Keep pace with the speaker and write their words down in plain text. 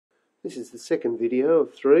This is the second video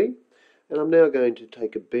of 3, and I'm now going to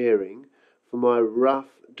take a bearing for my rough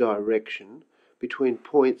direction between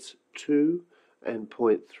points 2 and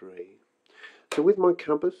point 3. So with my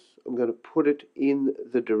compass, I'm going to put it in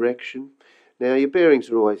the direction. Now your bearings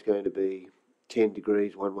are always going to be 10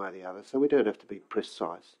 degrees one way or the other, so we don't have to be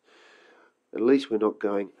precise. At least we're not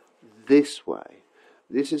going this way.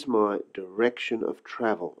 This is my direction of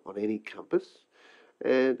travel on any compass,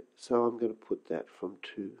 and so I'm going to put that from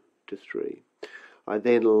 2 to 3. I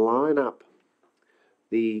then line up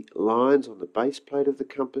the lines on the base plate of the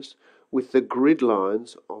compass with the grid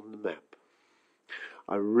lines on the map.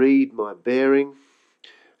 I read my bearing,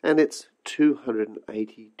 and it's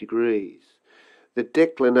 280 degrees. The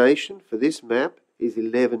declination for this map is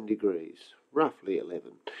 11 degrees, roughly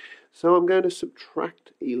 11. So I'm going to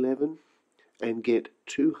subtract 11 and get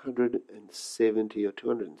 270 or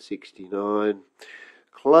 269,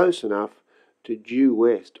 close enough to due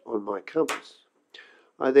west on my compass.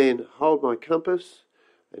 I then hold my compass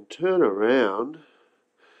and turn around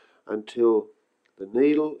until the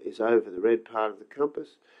needle is over the red part of the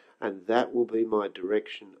compass, and that will be my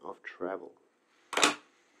direction of travel.